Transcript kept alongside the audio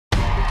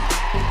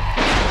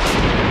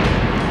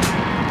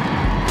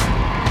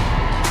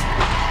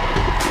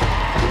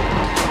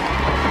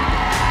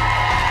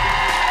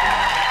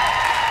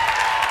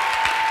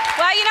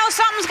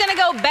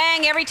go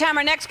bang every time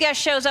our next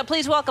guest shows up.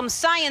 Please welcome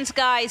science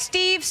guy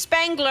Steve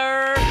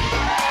Spangler.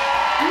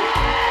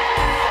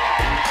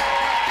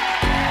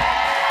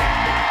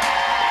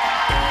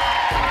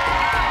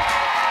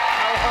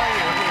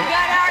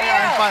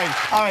 Fine.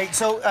 All right,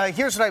 so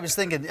here's what I was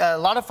thinking. A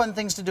lot of fun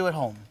things to do at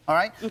home, all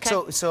right? Okay.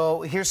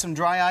 So here's some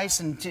dry ice,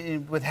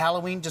 and with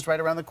Halloween just right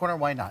around the corner,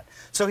 why not?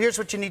 So here's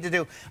what you need to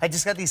do. I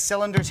just got these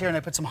cylinders here, and I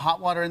put some hot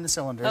water in the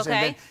cylinders. Okay.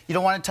 And then you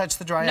don't want to touch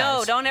the dry ice.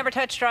 No, don't ever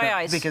touch dry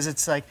ice. Because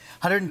it's like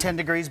 110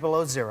 degrees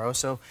below zero.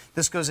 So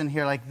this goes in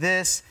here like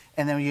this,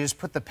 and then you just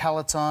put the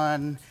pellets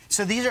on.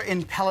 So these are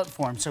in pellet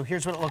form. So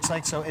here's what it looks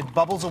like. So it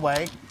bubbles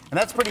away, and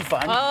that's pretty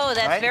fun. Oh,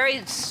 that's right? very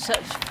fun.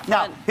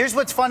 Now, here's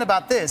what's fun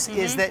about this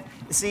is that,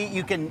 see,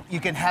 you can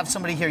have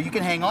somebody here. You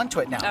can hang on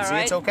to it now. All see,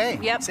 right. it's okay.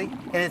 Yep. See,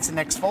 and it's an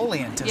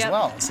exfoliant as Yep.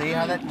 well. See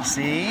how that?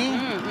 See?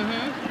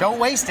 Don't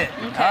waste it.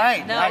 Okay. All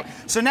right. No. All right.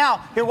 So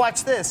now, here,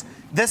 watch this.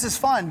 This is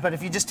fun, but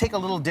if you just take a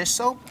little dish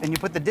soap and you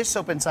put the dish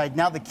soap inside,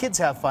 now the kids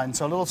have fun.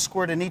 So a little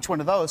squirt in each one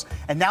of those,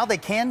 and now they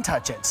can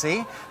touch it,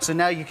 see? So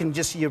now you can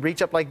just, you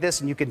reach up like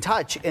this and you can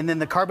touch, and then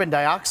the carbon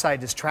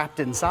dioxide is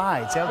trapped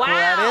inside. See how cool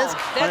that is?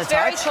 That's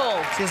very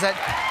cool. See, is that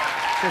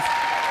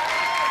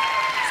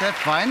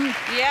fun?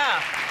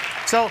 Yeah.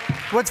 So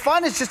what's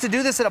fun is just to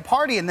do this at a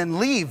party and then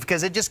leave,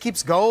 because it just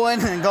keeps going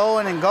and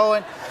going and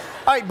going.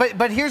 All right,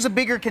 but here's a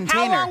bigger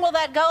container. How long will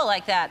that go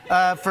like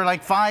that? For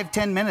like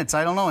 5-10 minutes,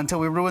 I don't know, until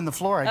we ruin the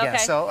floor, I guess.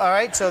 Okay. So, all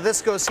right, so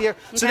this goes here.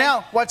 Okay. So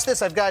now, watch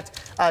this. I've got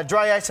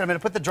dry ice, and I'm going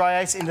to put the dry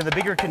ice into the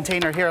bigger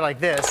container here like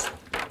this.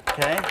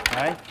 Okay, all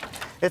right.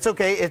 It's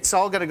okay. It's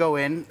all going to go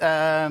in.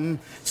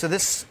 So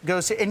this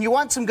goes here. And you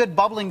want some good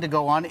bubbling to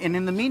go on. And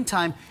in the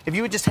meantime, if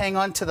you would just hang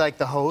on to like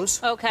the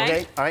hose. Okay.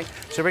 Okay, all right.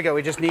 So here we go.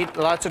 We just need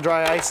lots of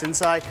dry ice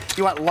inside.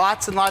 You want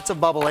lots and lots of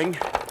bubbling.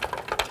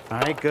 All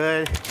right,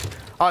 good.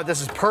 Oh,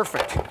 this is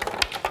perfect.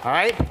 All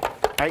right.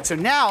 All right, so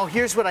now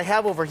here's what I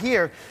have over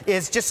here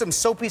is just some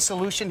soapy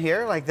solution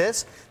here like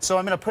this. So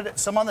I'm going to put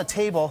some on the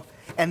table,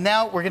 and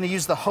now we're going to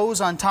use the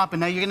hose on top, and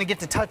now you're going to get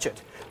to touch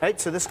it.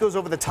 Right, so this goes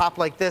over the top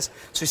like this.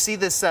 So you see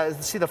this,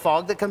 see the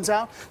fog that comes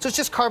out? So it's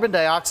just carbon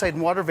dioxide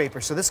and water vapor.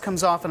 So this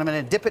comes off, and I'm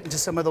going to dip it into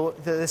some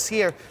of this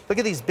here. Look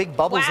at these big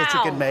bubbles that you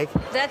can make.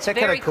 That's Isn't that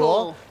very kind of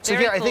cool? So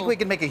very here, cool. I think we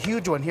can make a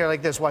huge one here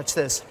like this. Watch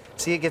this.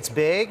 See, it gets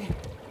big.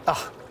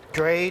 Oh,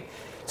 great.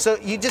 So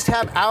you just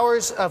have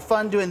hours of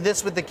fun doing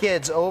this with the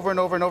kids over and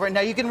over and over. Now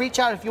you can reach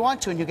out if you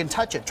want to, and you can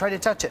touch it. Try to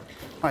touch it.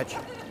 All right.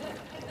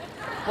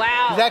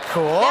 Wow. Is that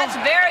cool? That's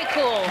very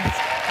cool.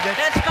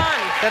 That's fun.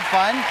 That's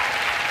fun.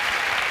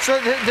 So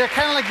they're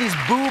kind of like these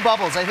boo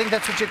bubbles. I think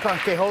that's what you're calling.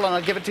 Okay, hold on.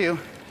 I'll give it to you.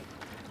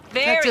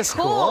 Very That's just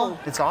cool.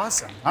 It's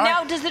awesome. All Now,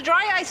 right. does the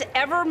dry ice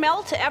ever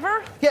melt,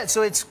 ever? Yeah,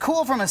 so it's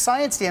cool from a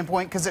science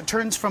standpoint because it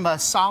turns from a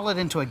solid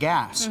into a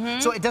gas.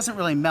 So it doesn't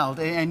really melt.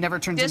 It never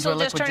turns This into a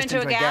will just liquid, turn just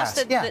into into a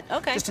gas? Yeah,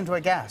 Okay. just into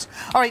a gas.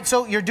 All right,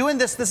 so you're doing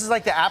this. This is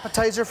like the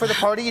appetizer for the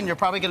party, and you're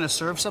probably going to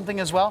serve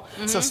something as well.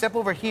 So step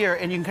over here,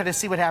 and you can kind of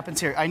see what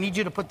happens here. I need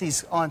you to put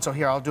these on, so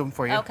here, I'll do them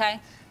for you. Okay.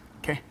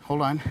 Okay,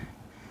 hold on.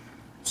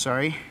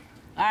 Sorry.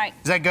 All right.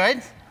 Is that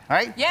good? All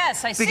right?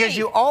 Yes, I see. Because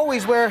you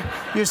always wear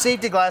your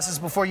safety glasses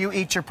before you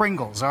eat your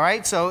Pringles, all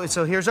right? So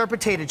here's our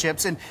potato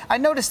chips. And I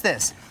noticed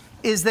this,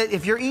 is that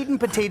if you're eating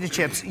potato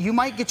chips, you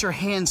might get your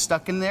hand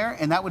stuck in there,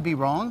 and that would be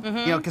wrong,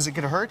 you know, because it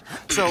could hurt.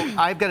 So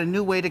I've got a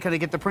new way to kind of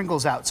get the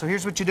Pringles out. So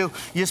here's what you do.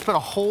 You just put a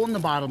hole in the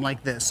bottom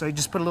like this. So you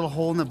just put a little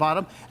hole in the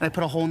bottom, and I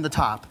put a hole in the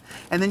top.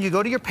 And then you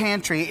go to your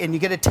pantry, and you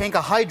get a tank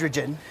of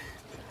hydrogen,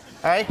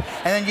 all right?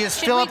 And then you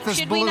just fill up this balloon.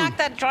 Should we knock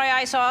that dry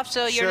ice off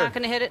so you're Sure. not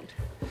going to hit it?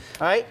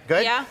 All right,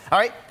 good? Yeah. All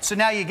right, so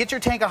now you get your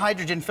tank of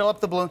hydrogen, fill up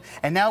the balloon,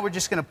 and now we're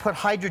just gonna put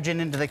hydrogen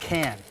into the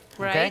can.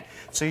 Okay? Right.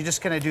 So you're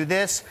just gonna do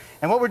this.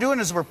 And what we're doing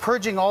is we're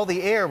purging all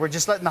the air. We're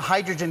just letting the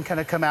hydrogen kind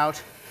of come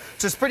out.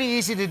 So it's pretty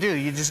easy to do.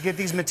 You just get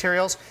these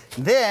materials,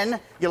 then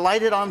you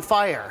light it on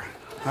fire.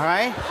 All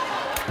right?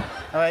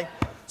 All right.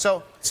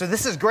 So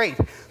this is great.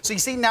 So you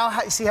see now,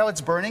 see how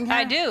it's burning here?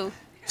 I do.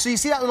 So you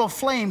see that little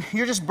flame,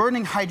 you're just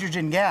burning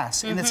hydrogen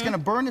gas, and it's going to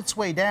burn its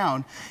way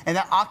down, and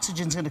that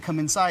oxygen's going to come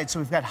inside. So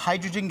we've got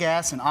hydrogen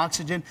gas and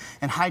oxygen,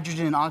 and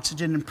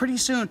oxygen, and pretty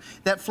soon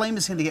that flame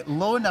is going to get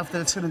low enough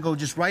that it's going to go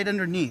just right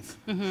underneath.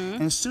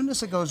 And as soon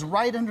as it goes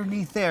right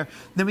underneath there,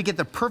 then we get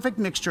the perfect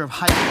mixture of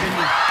hydrogen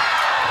and...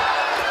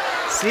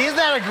 See, isn't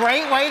that a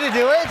great way to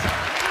do it?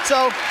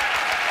 So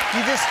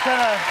you just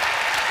kind of...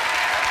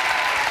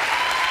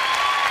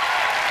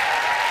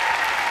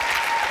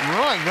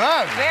 Really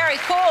good. Very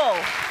cool.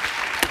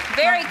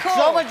 Very cool.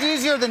 So much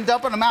easier than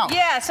dumping them out.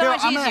 Yeah, so much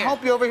I'm easier. going to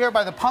help you over here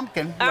by the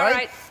pumpkin. All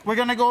right. We're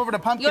going to go over to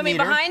pumpkin You want me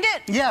eater. behind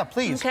it? Yeah,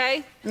 please.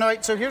 Okay. All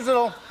right, so here's a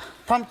little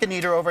pumpkin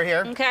eater over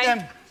here. Okay.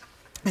 And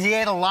he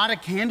ate a lot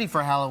of candy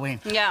for Halloween.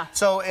 Yeah.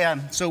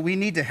 So we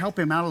need to help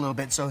him out a little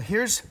bit. So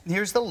here's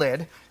the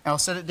lid. I'll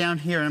set it down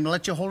here, and I'm going to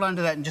let you hold on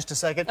to that in just a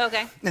second.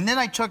 Okay. And then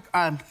I took,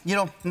 you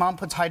know, Mom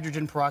puts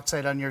hydrogen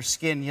peroxide on your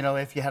skin, you know,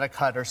 if you had a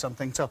cut or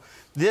something. So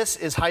this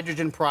is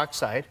hydrogen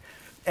peroxide.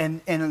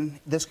 And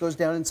this goes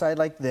down inside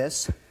like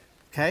this,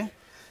 okay?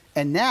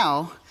 And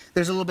now,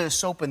 there's a little bit of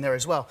soap in there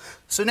as well.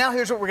 So now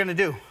here's what we're gonna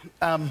do.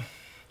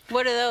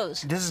 What are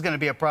those? This is going to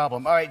be a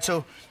problem. All right,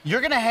 so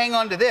you're going to hang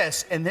on to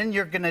this, and then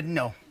you're going to,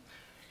 no.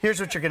 Here's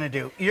what you're going to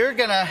do. You're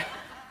going to,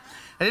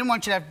 I didn't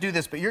want you to have to do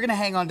this, but you're going to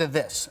hang on to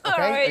this,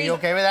 okay? Alrighty. Are you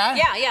okay with that?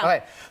 Yeah, yeah. All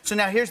right, so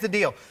now here's the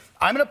deal.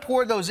 I'm going to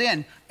pour those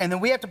in, and then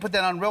we have to put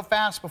that on real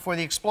fast before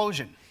the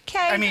explosion. Okay.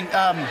 I mean,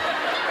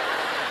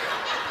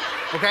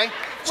 okay?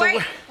 So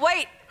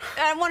wait.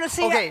 I want to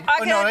see okay.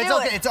 how I No, can it's do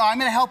okay. it. I'm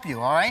going to help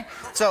you, all right?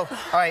 So, all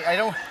right, I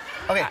don't,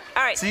 okay.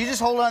 All right. So you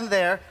just hold on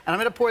there, and I'm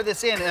going to pour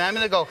this in, and I'm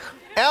going to go,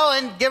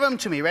 Ellen, give them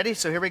to me. Ready?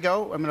 So here we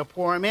go. I'm going to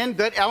pour them in.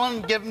 Good.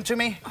 Ellen, give them to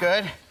me.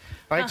 Good.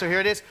 All right, so here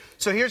it is.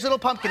 So here's little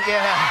pumpkin.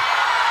 Yeah.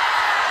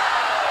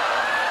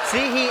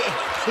 See, he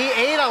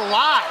ate a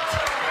lot.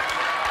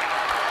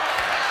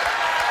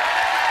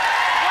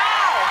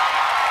 Wow.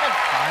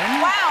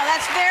 Wow,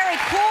 that's very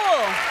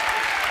cool.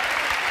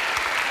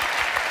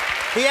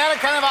 He had a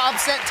kind of an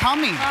upset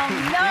tummy. Oh,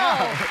 no.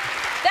 Yeah.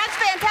 That's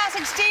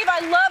fantastic, Steve. I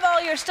love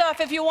all your stuff.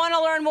 If you want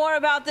to learn more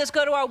about this,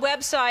 go to our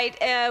website.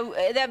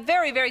 That's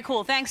very, very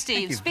cool. Thanks,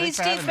 Steve. Thank you. Steve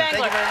Spangler. Thank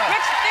you very much.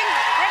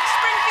 Rick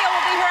Springfield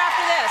will be here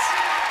after this.